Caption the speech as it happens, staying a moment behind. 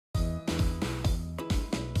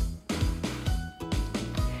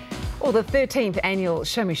Well, the 13th annual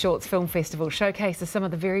Show Me Shorts Film Festival showcases some of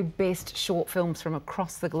the very best short films from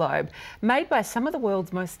across the globe, made by some of the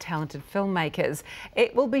world's most talented filmmakers.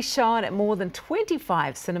 It will be shown at more than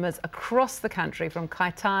 25 cinemas across the country, from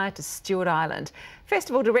Kaitaia to Stewart Island.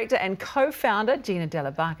 Festival director and co-founder Gina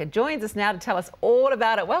Dellabarca joins us now to tell us all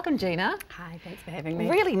about it. Welcome, Gina. Hi, thanks for having me.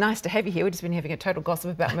 Really nice to have you here. We've just been having a total gossip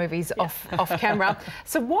about movies off camera.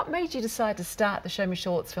 So what made you decide to start the Show Me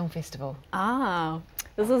Shorts Film Festival?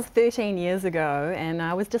 This was 13 years ago, and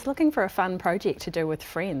I was just looking for a fun project to do with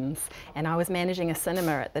friends, and I was managing a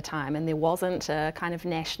cinema at the time, and there wasn't a kind of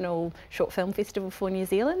national short film festival for New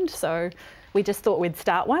Zealand, so we just thought we'd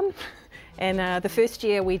start one. And the first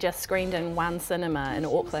year we just screened in one cinema in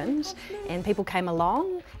Auckland, and people came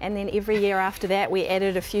along, and then every year after that we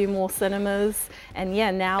added a few more cinemas, and yeah,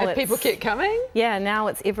 now it's... people kept coming? Yeah, now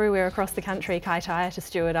it's everywhere across the country, Kaitaia to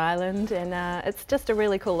Stewart Island, and it's just a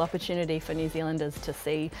really cool opportunity for New Zealanders to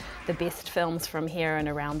see the best films from here and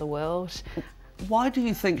around the world. Why do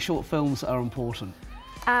you think short films are important?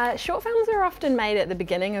 Short films are often made at the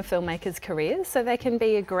beginning of filmmakers' careers, so they can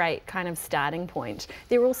be a great kind of starting point.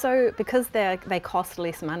 They're also, because they cost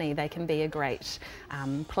less money, they can be a great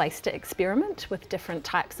place to experiment with different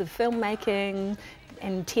types of filmmaking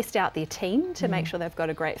and test out their team to make sure they've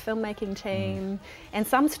got a great filmmaking team. And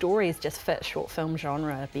some stories just fit short film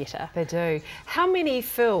genre better. They do. How many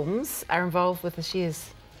films are involved with this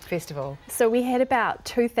year's festival? So we had about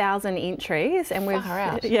 2,000 entries, and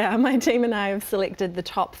my team and I have selected the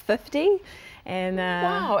top 50. And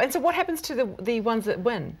wow! And so what happens to the ones that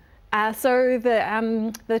win? So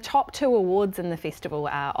the top 2 awards in the festival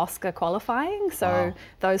are Oscar qualifying, so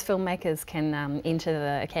those filmmakers can enter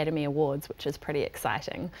the Academy Awards, which is pretty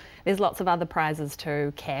exciting. There's lots of other prizes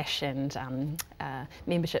too, cash and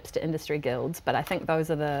memberships to industry guilds, but I think those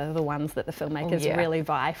are the ones that the filmmakers really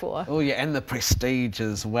vie for. Oh yeah, and the prestige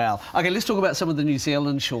as well. Okay, let's talk about some of the New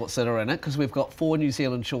Zealand shorts that are in it, because we've got 4 New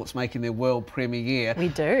Zealand shorts making their world premiere. We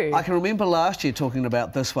do. I can remember last year talking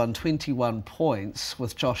about this one, 21 Points,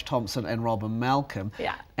 with Josh Thompson and Robin Malcolm,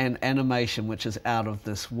 and animation which is out of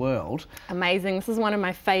this world. Amazing. This is one of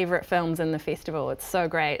my favourite films in the festival. It's so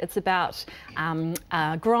great. It's about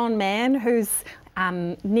a grown man who's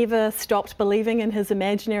never stopped believing in his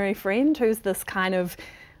imaginary friend, who's this kind of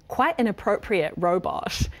quite inappropriate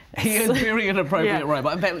robot. He is very inappropriate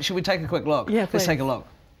robot. In fact, should we take a quick look? Yeah, please. Let's take a look.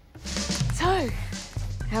 So,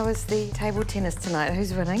 how was the table tennis tonight?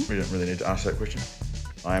 Who's winning? We don't really need to ask that question.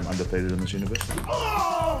 I am undefeated in this universe.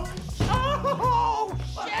 Oh,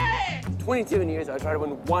 shit! 27 years I tried to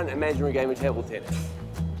win one imaginary game of table tennis.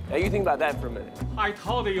 Now you think about that for a minute. I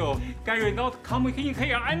told you, Gary not coming in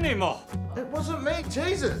here anymore. It wasn't me,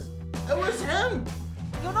 Jesus. It was him.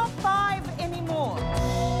 You're not 5 anymore.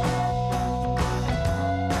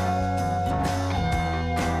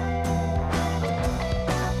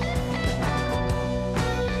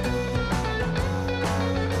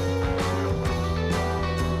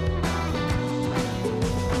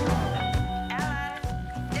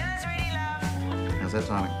 How's that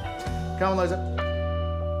timing? Come on, Liza.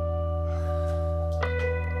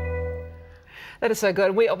 That is so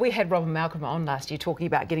good. We had Robin Malcolm on last year talking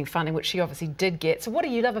about getting funding, which she obviously did get. So what do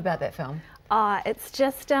you love about that film? It's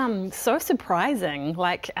just so surprising.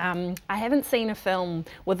 Like, I haven't seen a film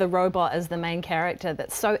with a robot as the main character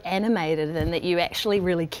that's so animated and that you actually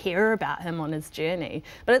really care about him on his journey.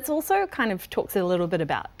 But it's also kind of talks a little bit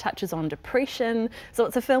about, touches on depression. So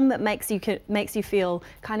it's a film that makes you feel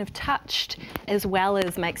kind of touched as well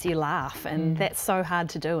as makes you laugh. And that's so hard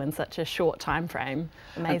to do in such a short time frame.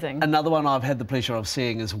 Amazing. Another one I've had the pleasure of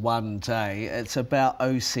seeing is One Day. It's about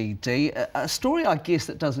OCD, a story I guess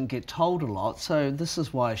that doesn't get told a lot. So this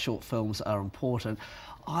is why short films are important.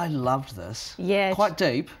 I loved this. Yeah. Quite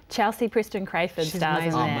deep. Chelsea Preston Crayford stars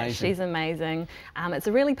in that. Amazing. She's amazing. It's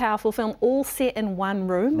a really powerful film, all set in one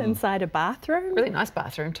room inside a bathroom. Really nice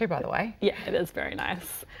bathroom too, by the way. Yeah, it is very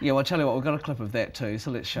nice. Yeah, well, I'll tell you what, we've got a clip of that too, so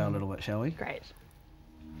let's show a little bit, shall we? Great.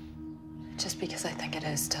 Just because I think it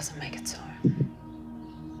is doesn't make it so.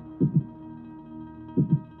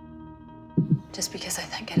 Just because I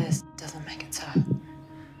think it is doesn't make it so.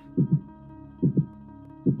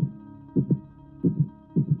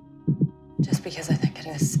 Just because I think it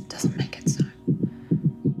is doesn't make it so.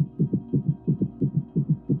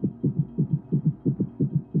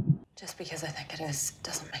 Just because I think it is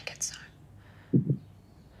doesn't make it so.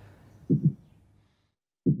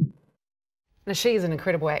 Now, she is an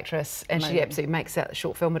incredible actress and she absolutely makes out the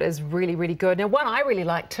short film. It is really, really good. Now, one I really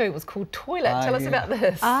liked too was called Toilet. Tell us about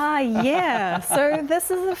this. Yeah. So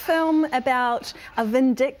this is a film about a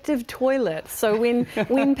vindictive toilet. So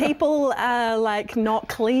when people are like not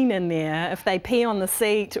clean in there, if they pee on the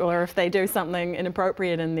seat or if they do something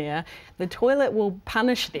inappropriate in there, the toilet will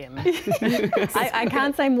punish them. I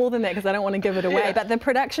can't say more than that because I don't want to give it away, but the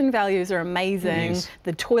production values are amazing. Yes.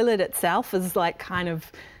 The toilet itself is like kind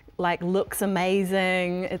of looks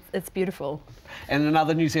amazing. It's beautiful. And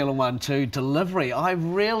another New Zealand one too, Delivery. I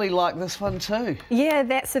really like this one too. Yeah,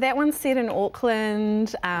 that one's set in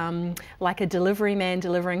Auckland, like a delivery man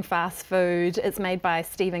delivering fast food. It's made by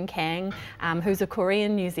Stephen Kang, who's a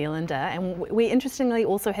Korean New Zealander, and we interestingly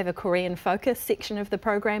also have a Korean focus section of the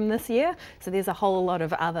program this year, so there's a whole lot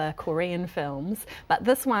of other Korean films, but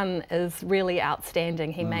this one is really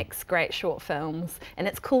outstanding. He makes great short films, and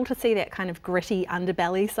it's cool to see that kind of gritty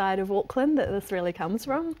underbelly side of Auckland that this really comes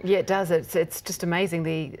from. Yeah, it does. It's just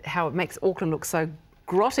amazing how it makes Auckland look so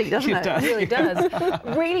grotty, doesn't it? It really does.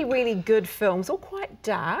 Really, really good films, all quite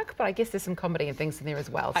dark, but I guess there's some comedy and things in there as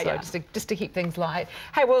well. So just to keep things light.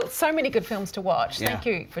 Hey, well, so many good films to watch. Thank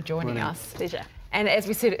you for joining us. Pleasure. And as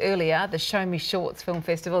we said earlier, the Show Me Shorts Film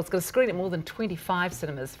Festival is going to screen at more than 25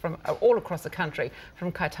 cinemas from all across the country,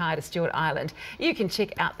 from Kaitaia to Stewart Island. You can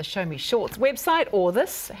check out the Show Me Shorts website or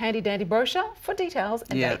this handy dandy brochure for details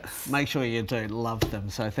and dates. Make sure you do. Love them.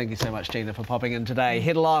 So thank you so much, Gina, for popping in today.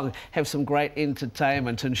 Head along, have some great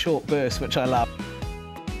entertainment in short bursts, which I love.